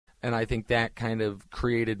And I think that kind of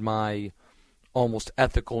created my almost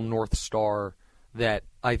ethical North Star that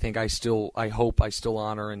I think I hope I still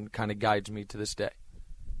honor and kind of guides me to this day.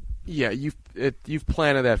 Yeah, you've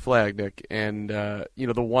planted that flag, Nick, and the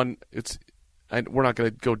one we're not going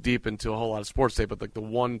to go deep into a whole lot of sports today, but like the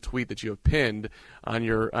one tweet that you have pinned on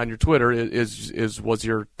your Twitter was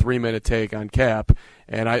your 3-minute take on Cap,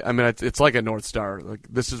 and I mean it's like a North Star. Like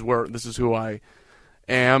this is who I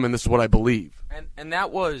am, and this is what I believe. And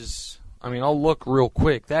that was, I mean, I'll look real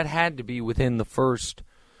quick. That had to be within the first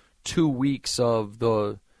 2 weeks of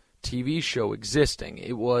the TV show existing.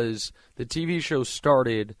 It was, the TV show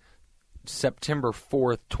started September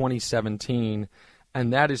 4th, 2017,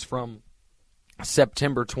 and that is from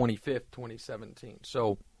September 25th, 2017.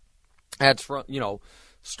 So that's from,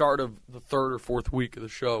 start of the third or fourth week of the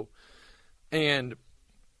show. And,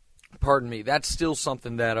 pardon me, that's still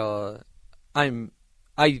something that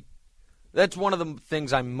that's one of the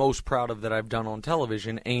things I'm most proud of that I've done on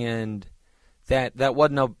television, and that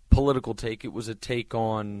wasn't a political take. It was a take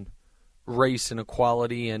on race and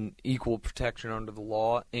equality and equal protection under the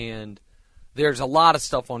law, and there's a lot of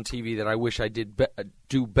stuff on TV that I wish I did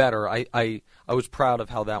do better. I was proud of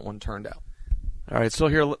how that one turned out. All right, so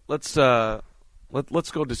here let's go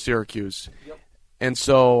to Syracuse. Yep. And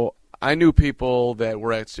so I knew people that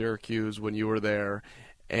were at Syracuse when you were there,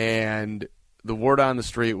 and the word on the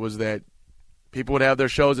street was that people would have their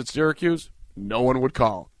shows at Syracuse, no one would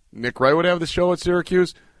call. Nick Wright would have the show at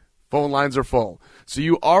Syracuse, phone lines are full. So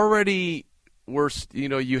you already were,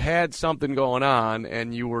 you had something going on,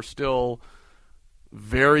 and you were still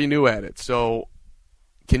very new at it. So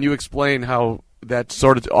can you explain how that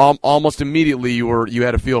sort of almost immediately you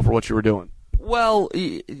had a feel for what you were doing? Well,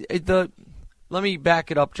 let me back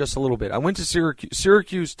it up just a little bit. I went to Syracuse.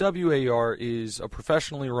 Syracuse WAR is a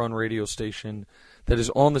professionally run radio station that is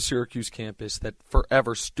on the Syracuse campus that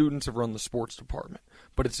forever students have run the sports department.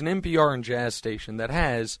 But it's an NPR and jazz station that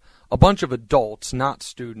has a bunch of adults, not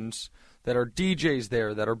students, that are DJs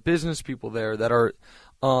there, that are business people there, that are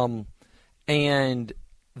and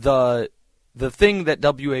the thing that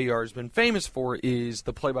WAR has been famous for is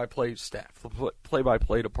the play-by-play staff, the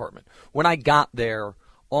play-by-play department. When I got there,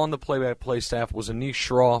 on the play-by-play staff was Anish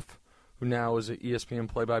Shroff, who now is an ESPN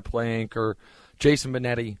play-by-play anchor, Jason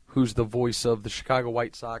Benetti, who's the voice of the Chicago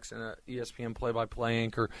White Sox and an ESPN play-by-play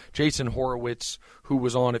anchor, Jason Horowitz, who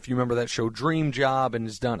was on, if you remember that show, Dream Job, and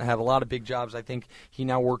have a lot of big jobs. I think he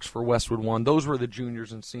now works for Westwood One. Those were the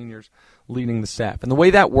juniors and seniors leading the staff. And the way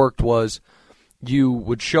that worked was you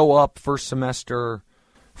would show up first semester,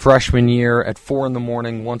 freshman year at 4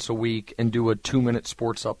 a.m. once a week and do a 2-minute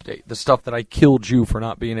sports update, the stuff that I killed you for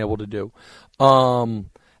not being able to do.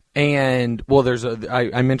 And, well,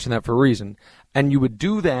 I mentioned that for a reason. And you would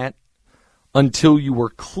do that until you were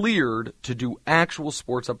cleared to do actual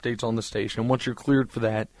sports updates on the station. Once you're cleared for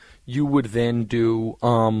that, you would then do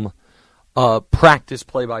practice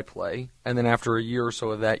play-by-play. And then after a year or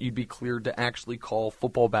so of that, you'd be cleared to actually call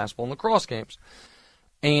football, basketball, and lacrosse games.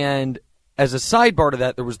 And as a sidebar to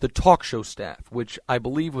that, there was the talk show staff, which I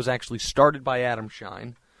believe was actually started by Adam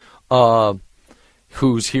Shine,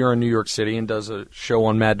 who's here in New York City and does a show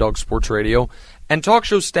on Mad Dog Sports Radio. And talk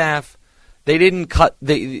show staff, they didn't cut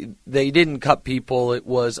people. It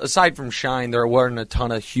was, aside from Shine, there weren't a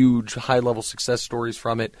ton of huge high-level success stories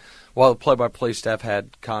from it, while the play-by-play staff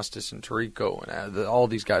had Costas and Tirico and all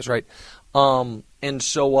these guys, right? And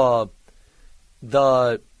so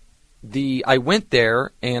I went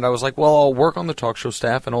there, and I was like, well, I'll work on the talk show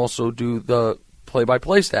staff and also do the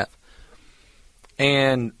play-by-play staff.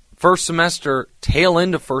 And first semester, tail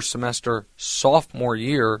end of first semester, sophomore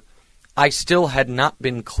year, I still had not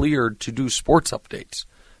been cleared to do sports updates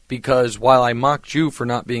because while I mocked you for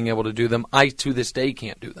not being able to do them, I to this day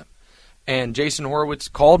can't do them. And Jason Horowitz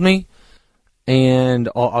called me, and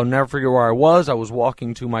I'll never forget where I was. I was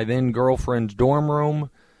walking to my then girlfriend's dorm room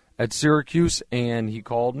at Syracuse, and he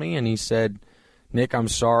called me and he said, Nick, I'm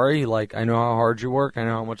sorry. Like, I know how hard you work. I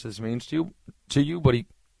know how much this means to you,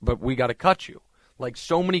 but we got to cut you. Like,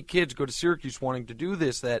 so many kids go to Syracuse wanting to do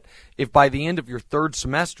this that if by the end of your third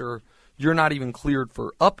semester you're not even cleared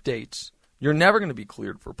for updates, you're never going to be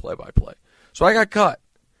cleared for play-by-play. So I got cut,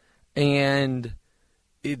 and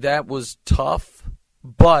that was tough,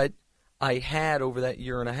 but I had, over that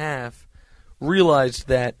year and a half, realized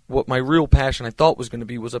that what my real passion I thought was going to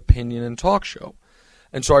be was opinion and talk show.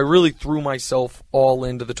 And so I really threw myself all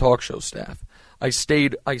into the talk show staff. I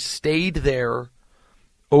stayed there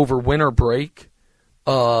over winter break,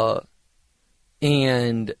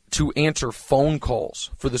 and to answer phone calls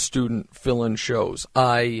for the student fill-in shows.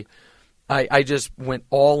 I just went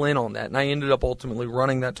all in on that, and I ended up ultimately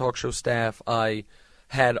running that talk show staff. I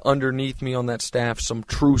had underneath me on that staff some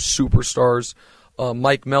true superstars.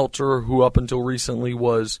 Mike Melter, who up until recently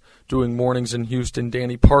was doing mornings in Houston,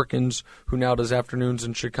 Danny Parkins, who now does afternoons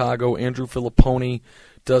in Chicago, Andrew Filipponi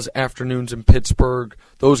does afternoons in Pittsburgh.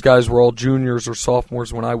 Those guys were all juniors or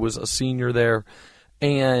sophomores when I was a senior there.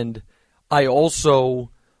 And I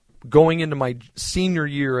also, going into my senior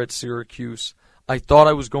year at Syracuse, I thought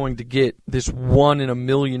I was going to get this 1 in a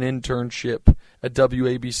million internship at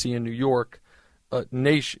WABC in New York.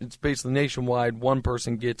 It's basically nationwide. One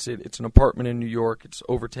person gets it. It's an apartment in New York. It's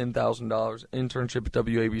over $10,000. Internship at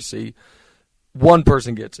WABC. One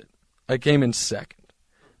person gets it. I came in second.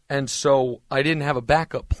 And so I didn't have a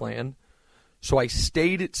backup plan. So I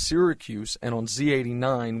stayed at Syracuse and on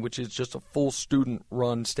Z89, which is just a full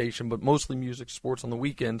student-run station, but mostly music, sports on the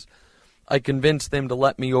weekends, I convinced them to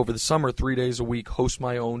let me over the summer 3 days a week host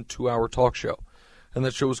my own 2-hour talk show. And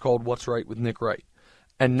that show was called What's Right with Nick Wright.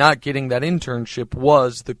 And not getting that internship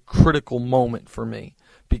was the critical moment for me,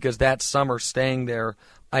 because that summer staying there,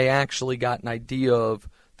 I actually got an idea of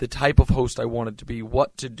the type of host I wanted to be,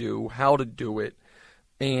 what to do, how to do it.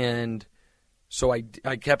 And so I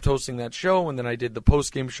kept hosting that show, and then I did the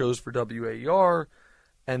post-game shows for WAER.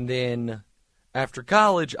 And then after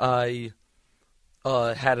college, I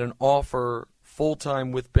had an offer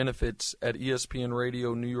full-time with benefits at ESPN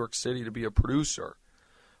Radio New York City to be a producer.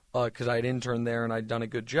 Because I had interned there and I'd done a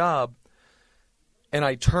good job. And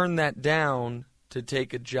I turned that down to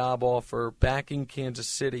take a job offer back in Kansas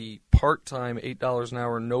City, part-time, $8 an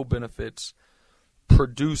hour, no benefits,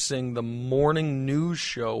 producing the morning news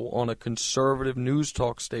show on a conservative news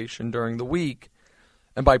talk station during the week.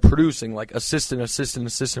 And by producing, like assistant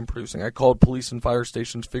producing. I called police and fire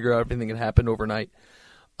stations, figured out everything that happened overnight.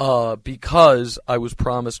 Because I was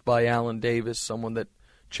promised by Alan Davis, someone that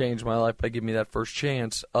changed my life by giving me that first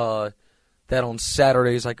chance, that on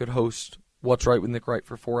Saturdays I could host What's Right with Nick Wright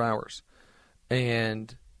for 4 hours.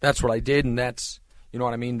 And that's what I did, and that's, you know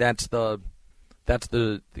what I mean, that's the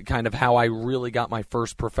kind of how I really got my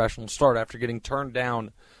first professional start after getting turned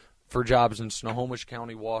down for jobs in Snohomish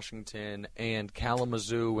County, Washington, and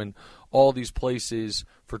Kalamazoo, and all these places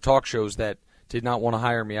for talk shows that did not want to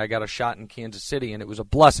hire me. I got a shot in Kansas City, and it was a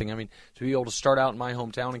blessing. I mean, to be able to start out in my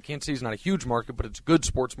hometown, and Kansas City is not a huge market, but it's a good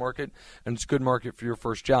sports market, and it's a good market for your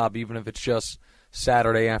first job, even if it's just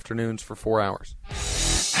Saturday afternoons for 4 hours.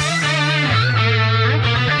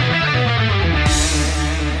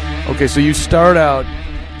 Okay, so you start out,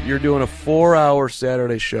 you're doing a 4-hour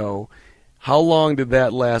Saturday show. How long did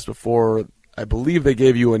that last before, I believe they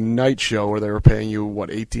gave you a night show where they were paying you, what,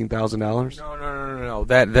 $18,000? No.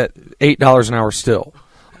 That $8 an hour still.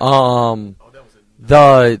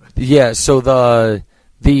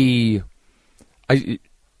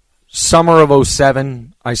 Summer of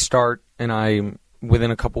 07, I start, and I'm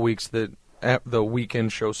within a couple weeks the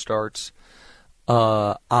weekend show starts.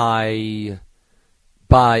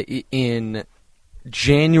 In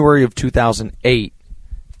January of 2008,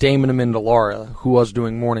 Damon Amendolara, who was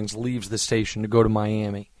doing mornings, leaves the station to go to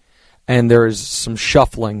Miami. And there is some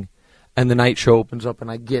shuffling, and the night show opens up, and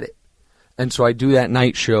I get it. And so I do that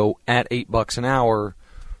night show at $8 an hour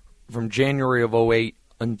from January of 08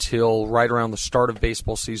 until right around the start of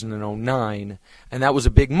baseball season in 09. And that was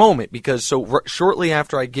a big moment because shortly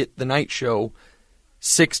after I get the night show,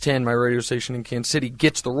 610, my radio station in Kansas City,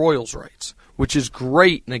 gets the Royals rights, which is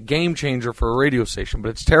great and a game changer for a radio station, but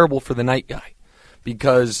it's terrible for the night guy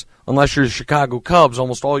because unless you're the Chicago Cubs,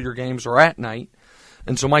 almost all your games are at night.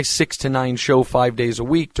 And so my 6 to 9 show 5 days a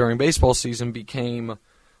week during baseball season became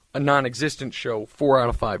a non-existent show 4 out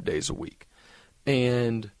of 5 days a week.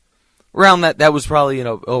 And around that was probably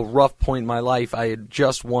a rough point in my life. I had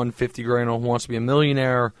just won $50,000 on Who Wants to Be a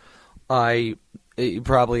Millionaire. I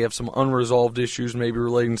probably have some unresolved issues maybe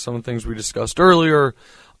relating to some of the things we discussed earlier.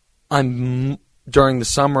 During the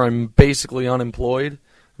summer, I'm basically unemployed.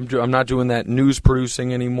 I'm not doing that news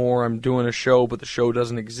producing anymore. I'm doing a show, but the show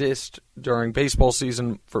doesn't exist during baseball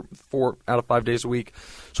season for 4 out of 5 days a week.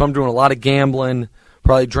 So I'm doing a lot of gambling,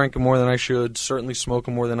 probably drinking more than I should, certainly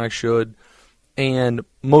smoking more than I should. And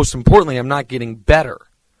most importantly, I'm not getting better.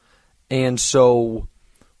 And so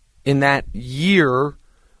in that year,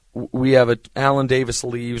 we have Alan Davis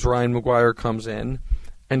leaves, Ryan McGuire comes in.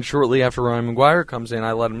 And shortly after Ryan McGuire comes in,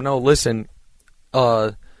 I let him know, listen,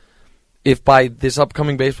 if by this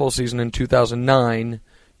upcoming baseball season in 2009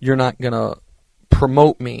 you're not going to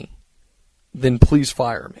promote me, then please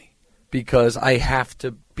fire me because I have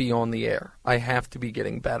to be on the air. I have to be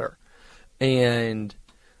getting better. And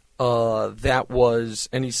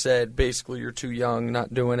and he said, basically, you're too young,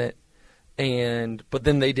 not doing it. But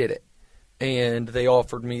then they did it. And they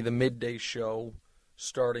offered me the midday show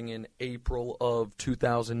starting in April of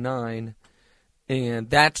 2009, and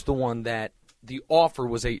that's the one that the offer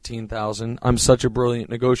was $18,000. I'm such a brilliant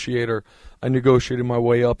negotiator. I negotiated my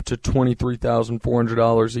way up to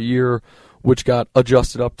 $23,400 a year, which got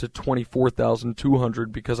adjusted up to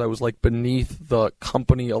 $24,200 because I was like beneath the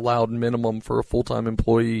company allowed minimum for a full-time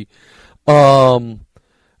employee. And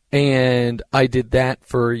I did that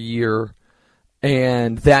for a year,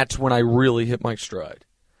 and that's when I really hit my stride.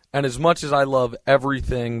 And as much as I love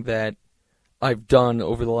everything that I've done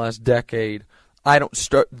over the last decade, I don't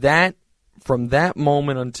start that from that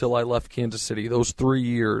moment until I left Kansas City, those 3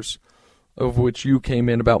 years of which you came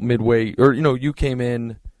in about midway, or you came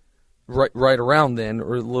in right around then,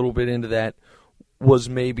 or a little bit into that, was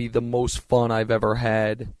maybe the most fun I've ever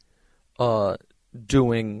had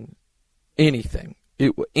doing anything.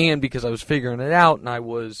 And because I was figuring it out, and I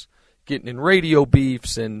was getting in radio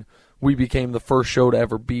beefs, and we became the first show to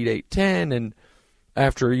ever beat 810, and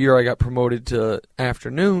after a year I got promoted to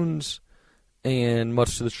afternoons, and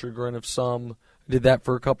much to the chagrin of some, I did that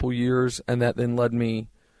for a couple years, and that then led me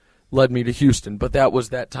to Houston. But that was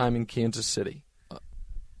that time in Kansas City.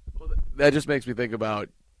 Well, that just makes me think about,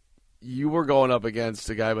 you were going up against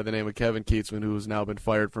a guy by the name of Kevin Keatsman, who has now been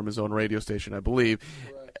fired from his own radio station, I believe,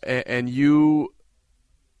 right. And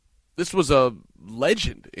this was a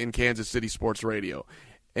legend in Kansas City sports radio,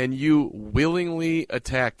 and you willingly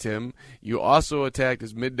attacked him. You also attacked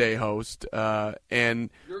his midday host, and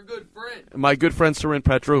you're a good friend. My good friend Sarin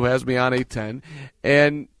Petra, who has me on 810,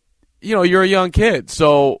 and you're a young kid,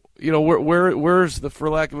 so where's the, for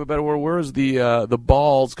lack of a better word, where's the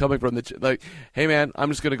balls coming from? Like, hey man, I'm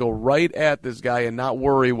just gonna go right at this guy and not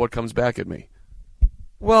worry what comes back at me.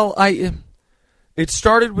 Well, it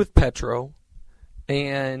started with Petro,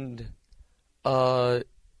 and the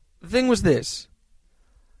thing was this.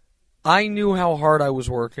 I knew how hard I was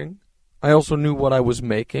working. I also knew what I was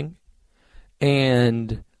making.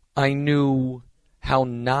 And I knew how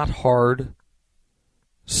not hard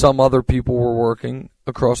some other people were working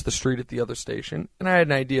across the street at the other station. And I had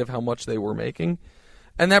an idea of how much they were making.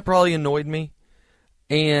 And that probably annoyed me.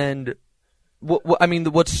 And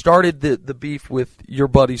what started the beef with your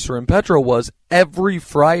buddy Sarin Petro was every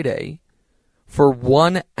Friday for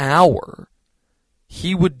 1 hour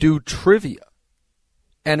he would do trivia.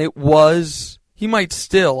 And it was, he might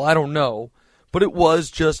still, I don't know, but it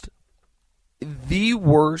was just the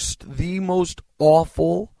worst, the most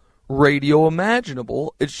awful radio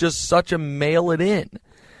imaginable. It's just such a mail it in.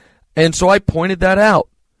 And so I pointed that out.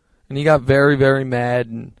 And he got very, very mad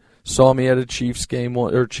and saw me at a Chiefs game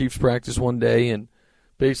or Chiefs practice one day and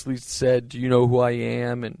basically said, "Do you know who I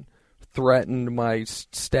am?" and threatened my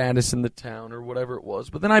status in the town or whatever it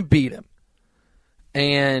was. But then I beat him.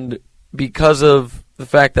 And because of the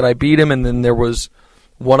fact that I beat him, and then there was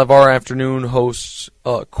one of our afternoon hosts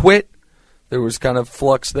quit, there was kind of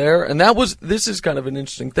flux there. And this is kind of an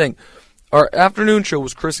interesting thing. Our afternoon show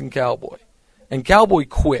was Chris and Cowboy. And Cowboy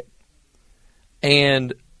quit.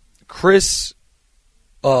 And Chris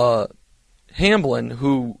Hamblin,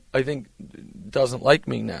 who I think doesn't like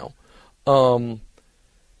me now,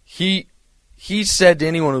 he said to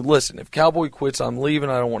anyone who listened, if Cowboy quits, I'm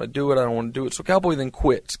leaving. I don't want to do it. So Cowboy then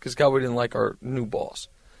quits because Cowboy didn't like our new boss.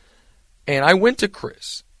 And I went to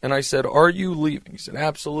Chris and I said, "Are you leaving?" He said,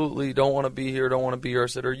 "Absolutely. Don't want to be here. I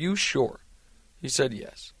said, "Are you sure?" He said,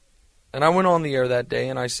 "Yes." And I went on the air that day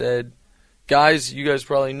and I said, "Guys, you guys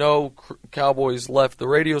probably know Cowboys left the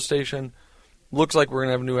radio station. Looks like we're going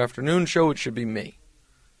to have a new afternoon show. It should be me."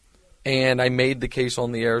 And I made the case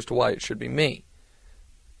on the air as to why it should be me.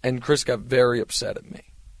 And Chris got very upset at me.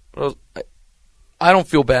 But I don't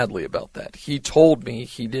feel badly about that. He told me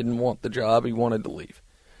he didn't want the job. He wanted to leave.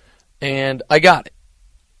 And I got it.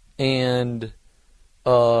 And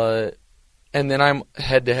then I'm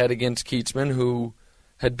head-to-head against Keatsman, who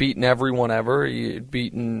had beaten everyone ever. He had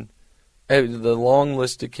beaten the long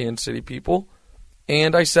list of Kansas City people.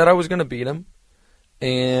 And I said I was going to beat him.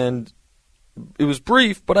 And it was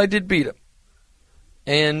brief, but I did beat him.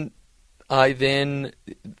 And I then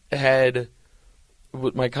had,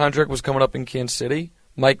 my contract was coming up in Kansas City.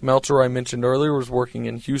 Mike Meltzer, I mentioned earlier, was working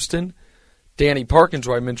in Houston. Danny Parkins,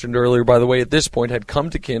 who I mentioned earlier, by the way, at this point had come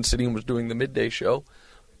to Kansas City and was doing the midday show.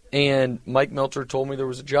 And Mike Meltzer told me there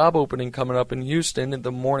was a job opening coming up in Houston at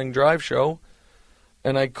the morning drive show.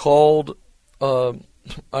 And I called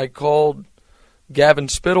Gavin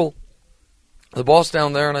Spittle, the boss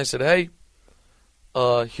down there, and I said, "Hey,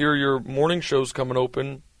 here your morning show's coming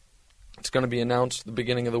open. It's going to be announced at the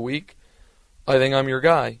beginning of the week. I think I'm your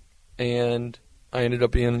guy." And I ended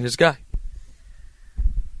up being his guy.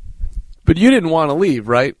 But you didn't want to leave,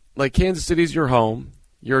 right? Like, Kansas City's your home.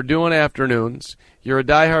 You're doing afternoons. You're a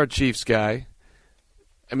diehard Chiefs guy.